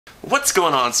What's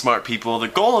going on, smart people? The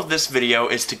goal of this video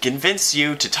is to convince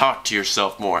you to talk to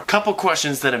yourself more. Couple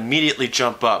questions that immediately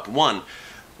jump up. 1,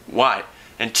 why?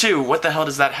 And 2, what the hell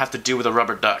does that have to do with a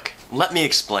rubber duck? Let me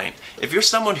explain. If you're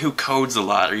someone who codes a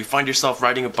lot, or you find yourself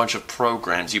writing a bunch of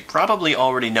programs, you probably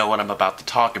already know what I'm about to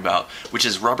talk about, which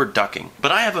is rubber ducking.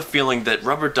 But I have a feeling that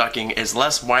rubber ducking is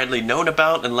less widely known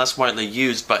about and less widely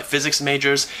used by physics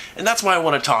majors, and that's why I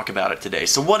want to talk about it today.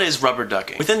 So what is rubber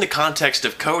ducking? Within the context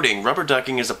of coding, rubber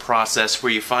ducking is a process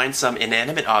where you find some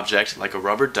inanimate object, like a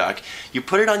rubber duck, you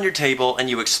put it on your table, and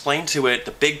you explain to it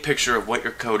the big picture of what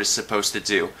your code is supposed to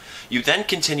do. You then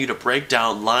continue to break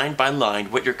down line by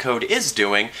line what your code is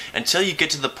doing until you get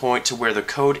to the point to where the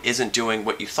code isn't doing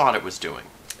what you thought it was doing.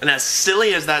 And as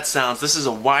silly as that sounds, this is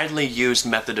a widely used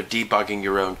method of debugging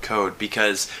your own code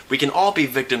because we can all be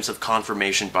victims of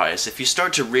confirmation bias. If you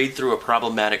start to read through a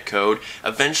problematic code,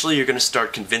 eventually you're going to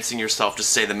start convincing yourself to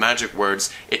say the magic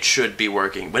words, "it should be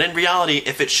working." But in reality,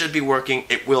 if it should be working,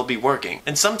 it will be working.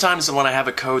 And sometimes when I have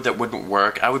a code that wouldn't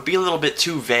work, I would be a little bit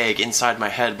too vague inside my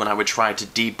head when I would try to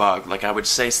debug. Like I would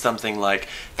say something like,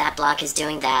 "That block is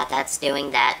doing that, that's doing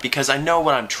that," because I know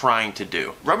what I'm trying to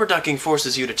do. Rubber ducking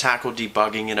forces you to tackle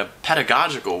debugging in a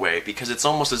pedagogical way because it's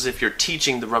almost as if you're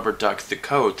teaching the rubber duck the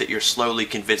code that you're slowly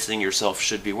convincing yourself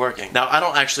should be working. Now, I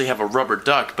don't actually have a rubber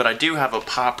duck, but I do have a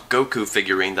Pop Goku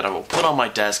figurine that I will put on my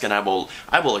desk, and I will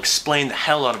explain the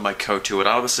hell out of my code to it.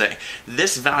 I will say,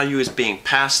 this value is being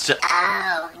passed to...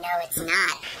 Oh, no it's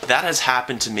not. That has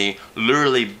happened to me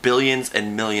literally billions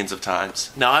and millions of times.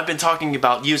 Now, I've been talking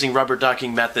about using rubber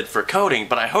ducking method for coding,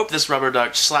 but I hope this rubber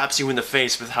duck slaps you in the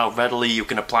face with how readily you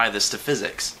can apply this to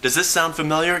physics. Does this sound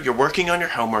familiar? You're working on your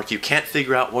homework, you can't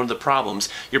figure out one of the problems,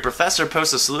 your professor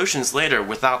posts the solutions later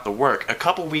without the work. A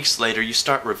couple weeks later, you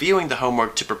start reviewing the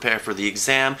homework to prepare for the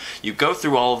exam, you go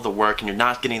through all of the work and you're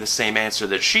not getting the same answer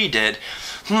that she did.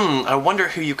 I wonder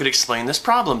who you could explain this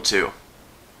problem to.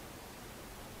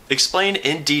 Explain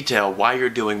in detail why you're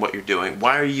doing what you're doing.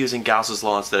 Why are you using Gauss's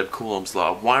law instead of Coulomb's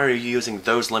law? Why are you using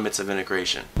those limits of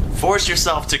integration? Force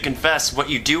yourself to confess what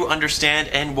you do understand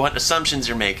and what assumptions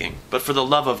you're making. But for the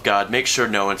love of God, make sure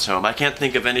no one's home. I can't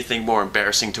think of anything more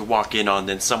embarrassing to walk in on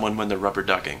than someone when they're rubber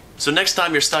ducking. So next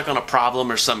time you're stuck on a problem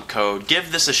or some code,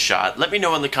 give this a shot. Let me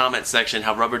know in the comment section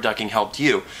how rubber ducking helped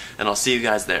you, and I'll see you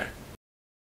guys there.